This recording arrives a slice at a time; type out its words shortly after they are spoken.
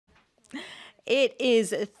It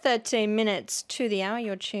is 13 minutes to the hour.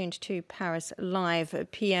 You're tuned to Paris Live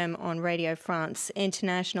PM on Radio France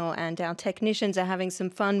International, and our technicians are having some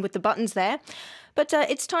fun with the buttons there. But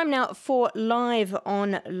it's time now for Live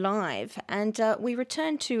on Live, and we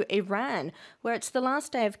return to Iran, where it's the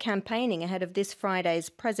last day of campaigning ahead of this Friday's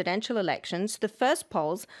presidential elections, the first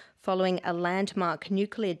polls following a landmark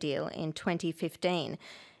nuclear deal in 2015.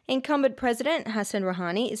 Incumbent President Hassan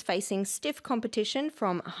Rouhani is facing stiff competition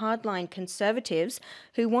from hardline conservatives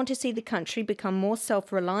who want to see the country become more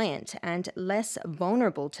self-reliant and less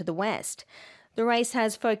vulnerable to the West. The race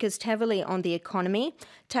has focused heavily on the economy,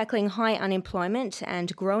 tackling high unemployment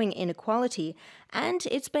and growing inequality, and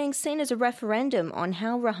it's being seen as a referendum on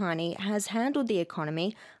how Rouhani has handled the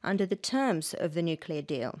economy under the terms of the nuclear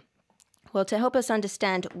deal. Well, to help us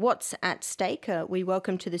understand what's at stake, we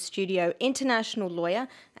welcome to the studio international lawyer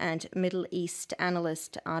and Middle East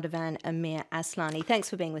analyst Ardavan Amir-Aslani. Thanks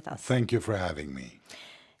for being with us. Thank you for having me.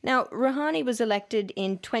 Now, Rouhani was elected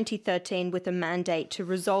in 2013 with a mandate to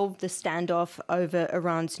resolve the standoff over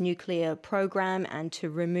Iran's nuclear program and to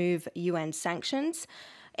remove UN sanctions.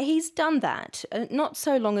 He's done that. Not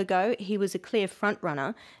so long ago, he was a clear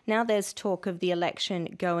frontrunner. Now there's talk of the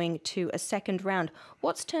election going to a second round.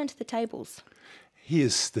 What's turned the tables? He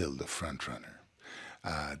is still the frontrunner.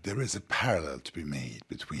 There is a parallel to be made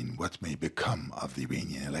between what may become of the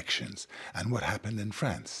Iranian elections and what happened in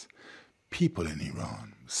France. People in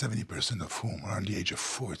Iran, 70% of whom are under the age of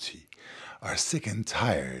 40, are sick and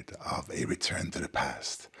tired of a return to the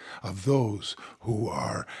past, of those who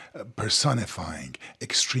are personifying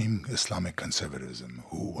extreme Islamic conservatism,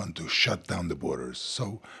 who want to shut down the borders.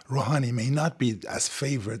 So Rouhani may not be as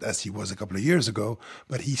favored as he was a couple of years ago,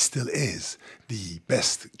 but he still is the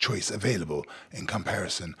best choice available in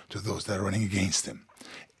comparison to those that are running against him.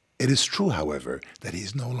 It is true, however, that he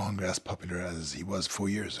is no longer as popular as he was 4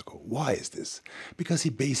 years ago. Why is this? Because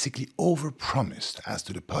he basically overpromised as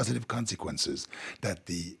to the positive consequences that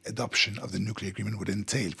the adoption of the nuclear agreement would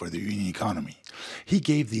entail for the Iranian economy. He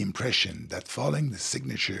gave the impression that following the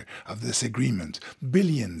signature of this agreement,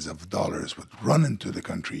 billions of dollars would run into the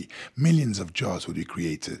country, millions of jobs would be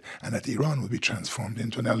created, and that Iran would be transformed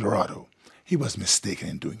into an El Dorado. He was mistaken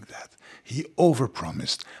in doing that. He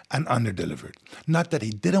overpromised and underdelivered. Not that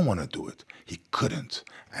he didn't want to do it, he couldn't.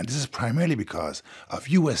 And this is primarily because of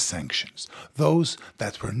U.S. sanctions, those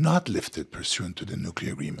that were not lifted pursuant to the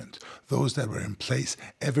nuclear agreement, those that were in place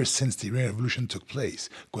ever since the Iranian Revolution took place,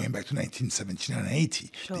 going back to 1979 and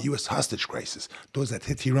 80, Sure. The U.S. hostage crisis, those that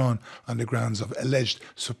hit Iran on the grounds of alleged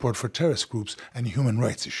support for terrorist groups and human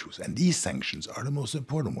rights issues. And these sanctions are the most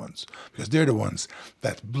important ones, because they're the ones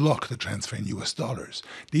that block the transfer in U.S. dollars.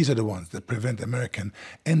 These are the ones that prevent American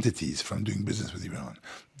entities from doing business with Iran.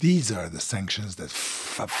 These are the sanctions that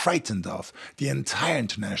frightened off the entire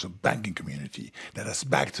international banking community that has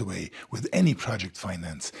backed away with any project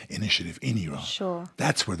finance initiative in Iran. Sure.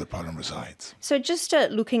 That's where the problem resides. So just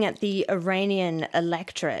looking at the Iranian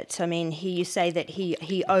electorate, I mean, you say that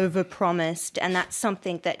he overpromised, and that's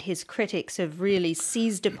something that his critics have really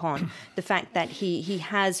seized upon, the fact that he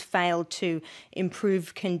has failed to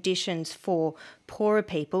improve conditions for poorer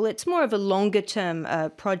people. It's more of a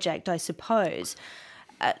longer-term project, I suppose.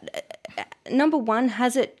 Number one,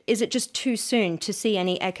 is it just too soon to see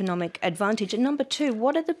any economic advantage? And number two,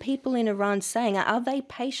 what are the people in Iran saying? Are they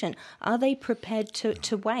patient? Are they prepared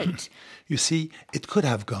to wait? You see, it could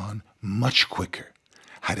have gone much quicker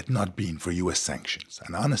had it not been for U.S. sanctions.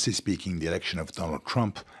 And honestly speaking, the election of Donald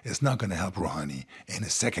Trump is not going to help Rouhani in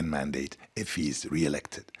his second mandate if he's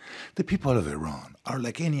reelected. The people of Iran are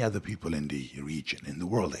like any other people in the region, in the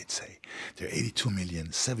world, I'd say. They're 82 million,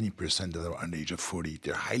 70% of them are under the age of 40.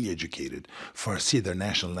 They're highly educated. Farsi, their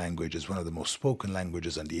national language, is one of the most spoken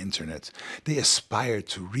languages on the internet. They aspire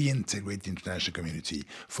to reintegrate the international community,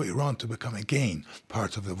 for Iran to become again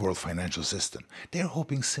part of the world financial system. They're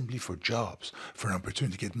hoping simply for jobs, for an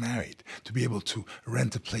opportunity to get married, to be able to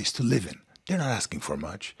rent a place to live in. They're not asking for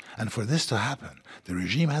much. And for this to happen, the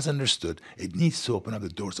regime has understood it needs to open up the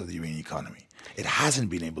doors of the Iranian economy. It hasn't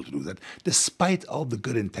been able to do that, despite all the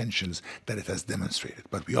good intentions that it has demonstrated.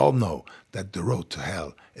 But we all know that the road to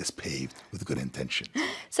hell is paved with good intentions.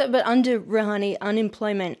 But under Rouhani,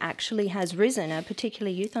 unemployment actually has risen,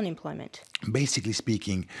 particularly youth unemployment. Basically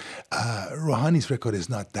speaking, Rouhani's record is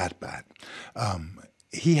not that bad.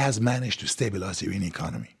 He has managed to stabilize the Iranian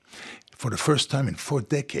economy. For the first time in 4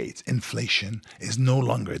 decades, inflation is no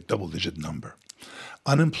longer a double-digit number.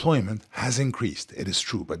 Unemployment has increased, it is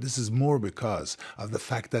true, but this is more because of the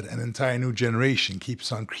fact that an entire new generation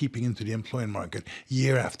keeps on creeping into the employment market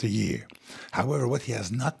year after year. However, what he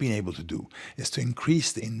has not been able to do is to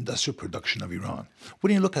increase the industrial production of Iran.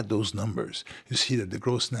 When you look at those numbers, you see that the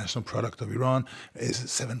gross national product of Iran is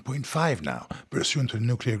 7.5 now, pursuant to the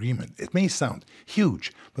nuclear agreement. It may sound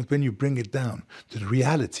huge, but when you bring it down to the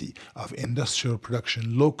reality of industrial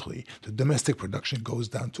production locally, the domestic production goes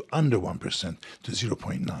down to under 1%, to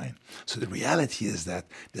 0.9. So the reality is that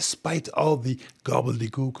despite all the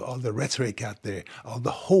gobbledygook, all the rhetoric out there, all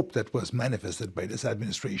the hope that was manifested by this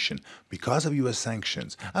administration because of U.S.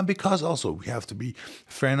 sanctions, and because also, we have to be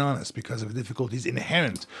fair and honest, because of the difficulties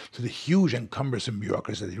inherent to the huge and cumbersome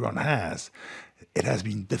bureaucracy that Iran has, it has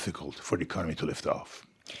been difficult for the economy to lift off.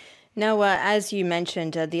 Now, as you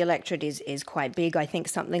mentioned, the electorate is quite big. I think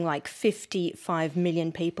something like 55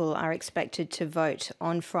 million people are expected to vote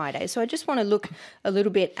on Friday. So I just want to look a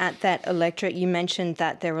little bit at that electorate. You mentioned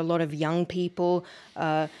that there are a lot of young people.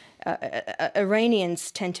 Iranians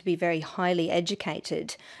tend to be very highly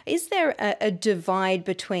educated. Is there a divide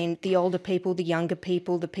between the older people, the younger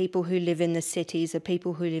people, the people who live in the cities, the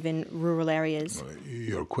people who live in rural areas? Well,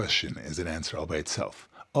 your question is an answer all by itself.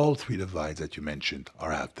 All 3 divides that you mentioned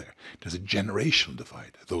are out there. There's a generational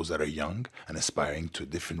divide, those that are young and aspiring to a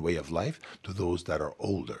different way of life, to those that are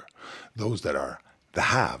older, those that are the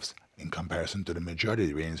haves in comparison to the majority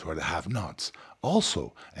of Iranians who are the have-nots.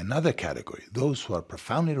 Also, another category, those who are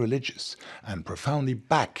profoundly religious and profoundly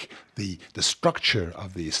back the structure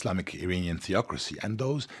of the Islamic Iranian theocracy, and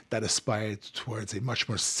those that aspire towards a much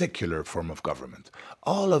more secular form of government.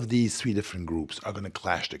 All of these 3 different groups are going to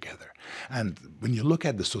clash together. And when you look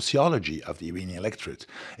at the sociology of the Iranian electorate,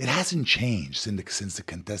 it hasn't changed since the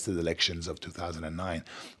contested elections of 2009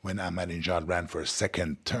 when Ahmadinejad ran for a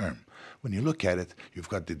second term. When you look at it, you've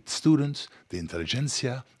got the students, the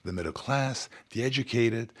intelligentsia, the middle class, the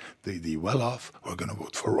educated, the well-off who are going to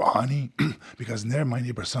vote for Rouhani because in their mind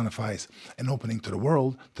he personifies an opening to the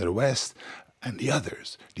world, to the West, and the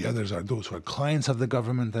others. The others are those who are clients of the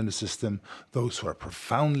government and the system, those who are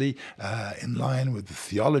profoundly in line with the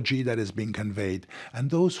theology that is being conveyed,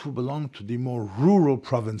 and those who belong to the more rural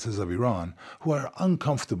provinces of Iran, who are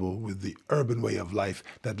uncomfortable with the urban way of life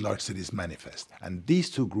that large cities manifest. And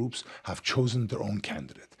these 2 groups have chosen their own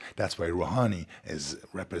candidate. That's why Rouhani is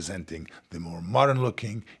representing the more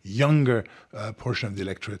modern-looking, younger portion of the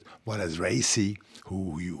electorate, while as Raisi,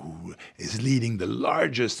 who is leading the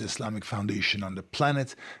largest Islamic foundation on the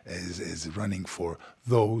planet, is running for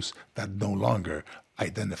those that no longer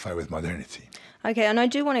identify with modernity. Okay, and I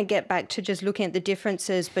do want to get back to just looking at the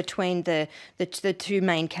differences between the 2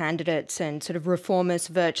 main candidates and sort of reformist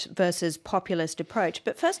versus populist approach.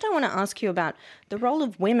 But first I want to ask you about the role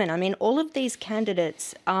of women. I mean, all of these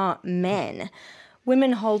candidates are men.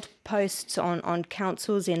 Women hold posts on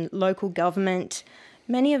councils in local government.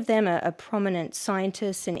 Many of them are prominent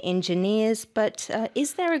scientists and engineers, but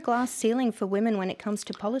is there a glass ceiling for women when it comes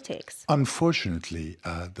to politics? Unfortunately,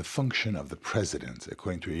 the function of the president,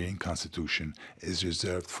 according to the Iranian constitution, is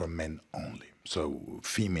reserved for men only. So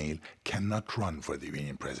female cannot run for the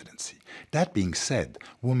Iranian presidency. That being said,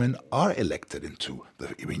 women are elected into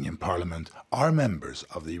the Iranian parliament, are members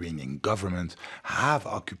of the Iranian government, have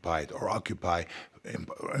occupied or occupy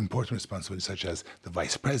important responsibilities such as the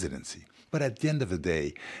vice presidency. But at the end of the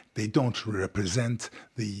day, they don't represent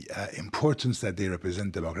the importance that they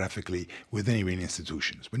represent demographically within Iranian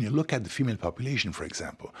institutions. When you look at the female population, for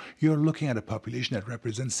example, you're looking at a population that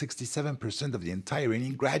represents 67% of the entire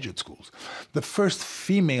Iranian graduate schools. The first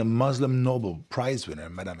female Muslim Nobel Prize winner,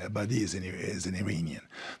 Madame Ebadi, is an Iranian.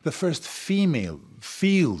 The first female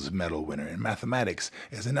Fields Medal winner in mathematics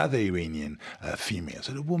is another Iranian female.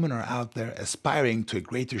 So the women are out there aspiring to a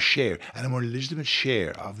greater share and a more legitimate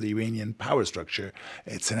share of the Iranian power structure.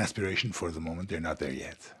 It's an aspiration for the moment. They're not there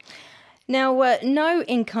yet. Now, no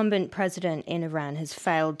incumbent president in Iran has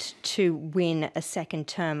failed to win a second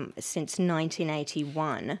term since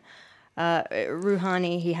 1981.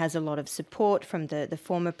 Rouhani, he has a lot of support from the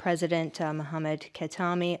former president, Mohammad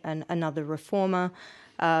Khatami, and another reformer,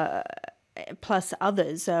 plus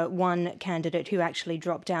others, one candidate who actually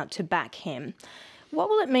dropped out to back him. What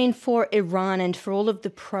will it mean for Iran and for all of the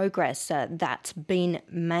progress that's been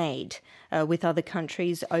made with other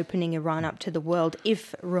countries opening Iran up to the world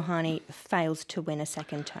if Rouhani fails to win a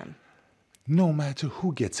second term? No matter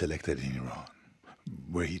who gets elected in Iran,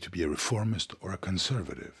 were he to be a reformist or a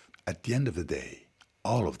conservative, at the end of the day,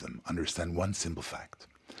 all of them understand one simple fact.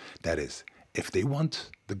 That is, if they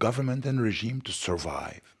want the government and regime to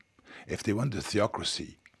survive, if they want the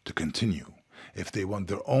theocracy to continue, if they want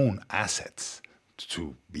their own assets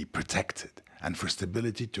to be protected, and for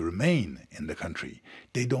stability to remain in the country,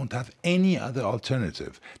 they don't have any other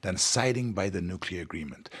alternative than siding by the nuclear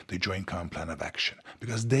agreement, the Joint Common Plan of Action,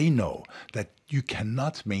 because they know that you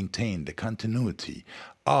cannot maintain the continuity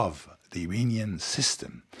of the Iranian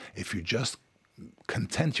system if you just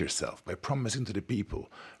content yourself by promising to the people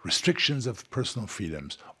restrictions of personal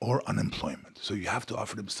freedoms or unemployment. So you have to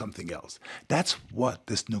offer them something else. That's what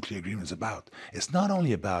this nuclear agreement is about. It's not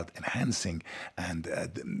only about enhancing and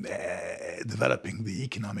developing the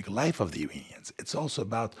economic life of the Iranians. It's also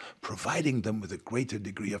about providing them with a greater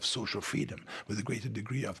degree of social freedom, with a greater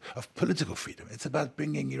degree of political freedom. It's about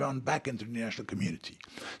bringing Iran back into the international community.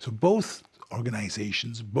 So both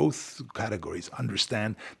organizations, both categories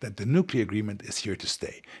understand that the nuclear agreement is here to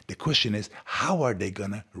stay. The question is, how are they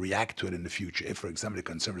going to react to it in the future if, for example, the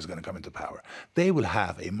conservatives are going to come into power? They will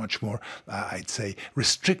have a much more, I'd say,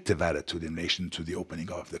 restrictive attitude in relation to the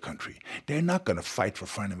opening of the country. They're not going to fight for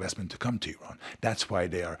foreign investment to come to Iran. That's why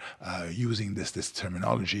they are using this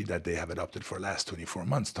terminology that they have adopted for the last 24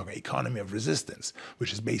 months, talking economy of resistance,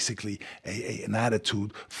 which is basically an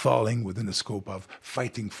attitude falling within the scope of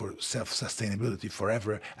fighting for self-sustainability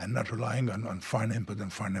forever and not relying on foreign input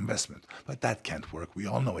and foreign investment. But that can't work. We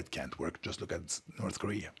all know it can't work. Just look at North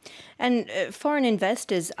Korea. And foreign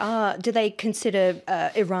investors, do they consider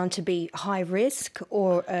Iran to be high risk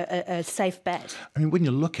or a safe bet? I mean, when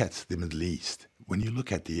you look at the Middle East, when you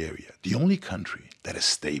look at the area, the only country that is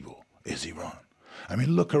stable is Iran. I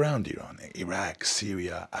mean, look around Iran, Iraq,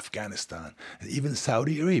 Syria, Afghanistan, even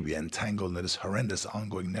Saudi Arabia entangled in this horrendous,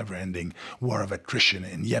 ongoing, never-ending war of attrition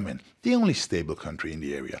in Yemen. The only stable country in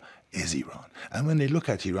the area is Iran. And when they look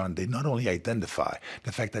at Iran, they not only identify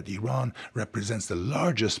the fact that Iran represents the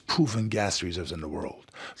largest proven gas reserves in the world,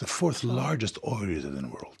 the fourth largest oil reserve in the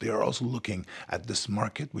world. They are also looking at this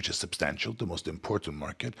market, which is substantial, the most important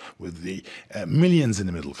market, with the millions in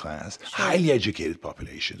the middle class, highly educated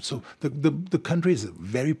population. So the country is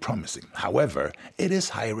very promising. However, it is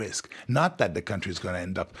high risk. Not that the country is going to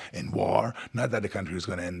end up in war, not that the country is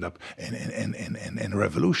going to end up in a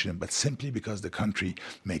revolution, but simply because the country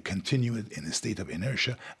may continue in a state of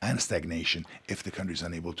inertia and stagnation if the country is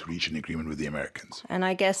unable to reach an agreement with the Americans. And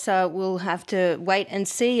I guess we'll have to wait and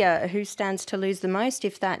see who stands to lose the most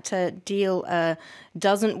if that deal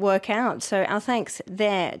doesn't work out. So our thanks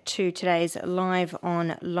there to today's Live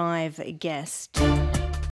on Live guest.